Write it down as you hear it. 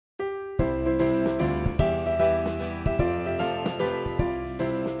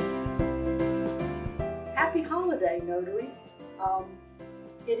Um,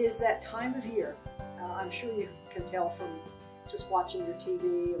 it is that time of year. I'm sure you can tell from just watching your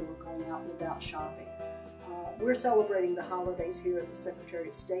TV or going out and about shopping. We're celebrating the holidays here at the Secretary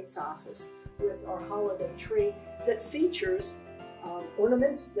of State's office with our holiday tree that features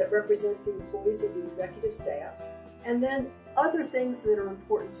ornaments that represent the employees of the executive staff, and then other things that are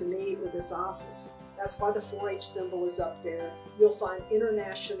important to me or this office. That's why the 4-H symbol is up there. You'll find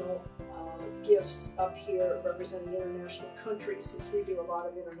international gifts up here representing international countries, since we do a lot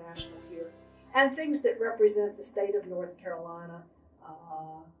of international here, and things that represent the state of North Carolina.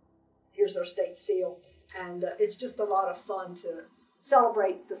 Here's our state seal, and it's just a lot of fun to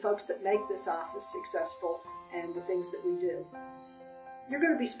celebrate the folks that make this office successful and the things that we do. You're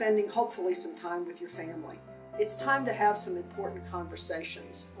going to be spending hopefully some time with your family. It's time to have some important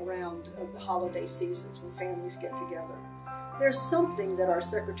conversations around the holiday seasons when families get together. There's something that our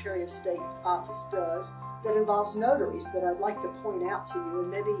Secretary of State's office does that involves notaries that I'd like to point out to you and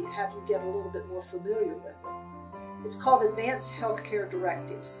maybe have you get a little bit more familiar with it. It's called Advanced Healthcare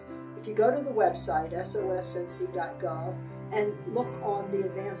Directives. If you go to the website, sosnc.gov, and look on the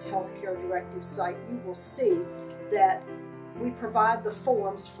Advanced Healthcare Directives site, you will see that we provide the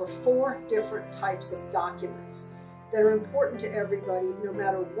forms for 4 different types of documents that are important to everybody, no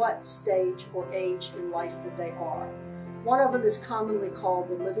matter what stage or age in life that they are. One of them is commonly called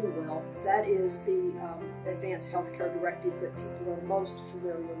the Living Will. That is the Advanced Healthcare Directive that people are most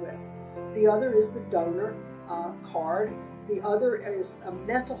familiar with. The other is the donor card. The other is a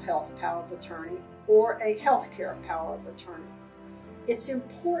mental health power of attorney or a healthcare power of attorney. It's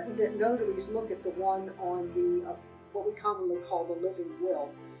important that notaries look at the one on the what we commonly call the Living Will,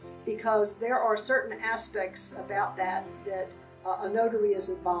 because there are certain aspects about that that a notary is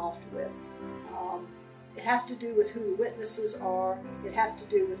involved with. It has to do with who the witnesses are. It has to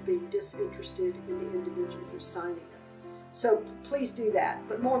do with being disinterested in the individual who's signing it. So please do that.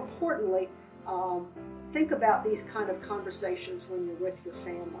 But more importantly, think about these kind of conversations when you're with your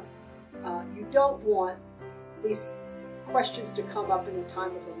family. You don't want these questions to come up in a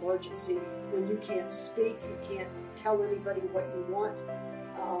time of emergency when you can't speak, you can't tell anybody what you want.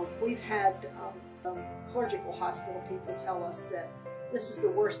 We've had clerical hospital people tell us that this is the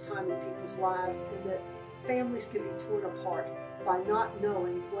worst time in people's lives, and that families can be torn apart by not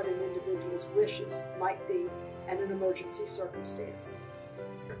knowing what an individual's wishes might be in an emergency circumstance.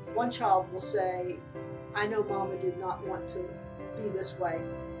 One child will say, "I know Mama did not want to be this way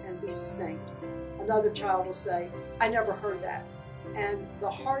and be sustained." Another child will say, "I never heard that." And the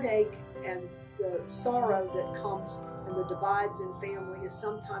heartache and the sorrow that comes and the divides in family is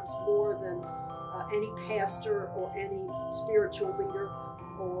sometimes more than any pastor or any spiritual leader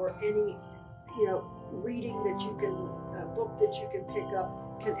or any reading that you can, book that you can pick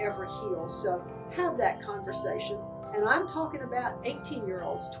up can ever heal. So have that conversation. And I'm talking about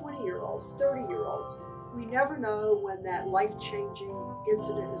 18-year-olds, 20-year-olds, 30-year-olds. We never know when that life-changing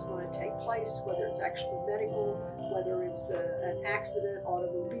incident is going to take place, whether it's actually medical, whether it's an accident,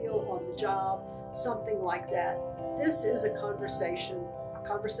 automobile, on the job, something like that. This is a conversation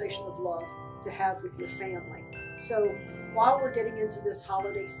of love to have with your family. So while we're getting into this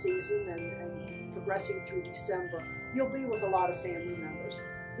holiday season and progressing through December, you'll be with a lot of family members.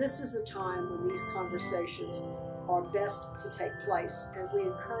 This is a time when these conversations are best to take place, and we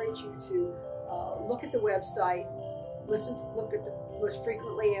encourage you to look at the website, look at the most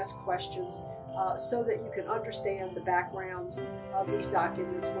frequently asked questions, so that you can understand the backgrounds of these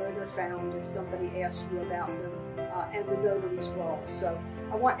documents, where they're found if somebody asks you about them, and the notary's role. So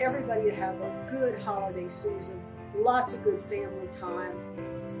I want everybody to have a good holiday season, lots of good family time,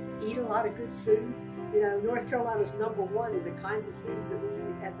 eat a lot of good food. North Carolina's #1 in the kinds of foods that we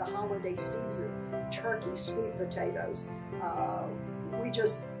eat at the holiday season: turkey, sweet potatoes. We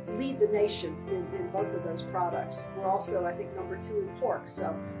just lead the nation in both of those products. We're also, I think, #2 in pork.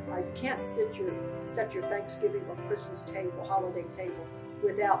 So you can't set your Thanksgiving or Christmas table, holiday table,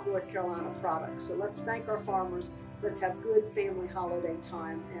 without North Carolina products. So let's thank our farmers. Let's have good family holiday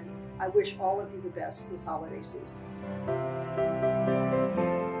time. And I wish all of you the best this holiday season.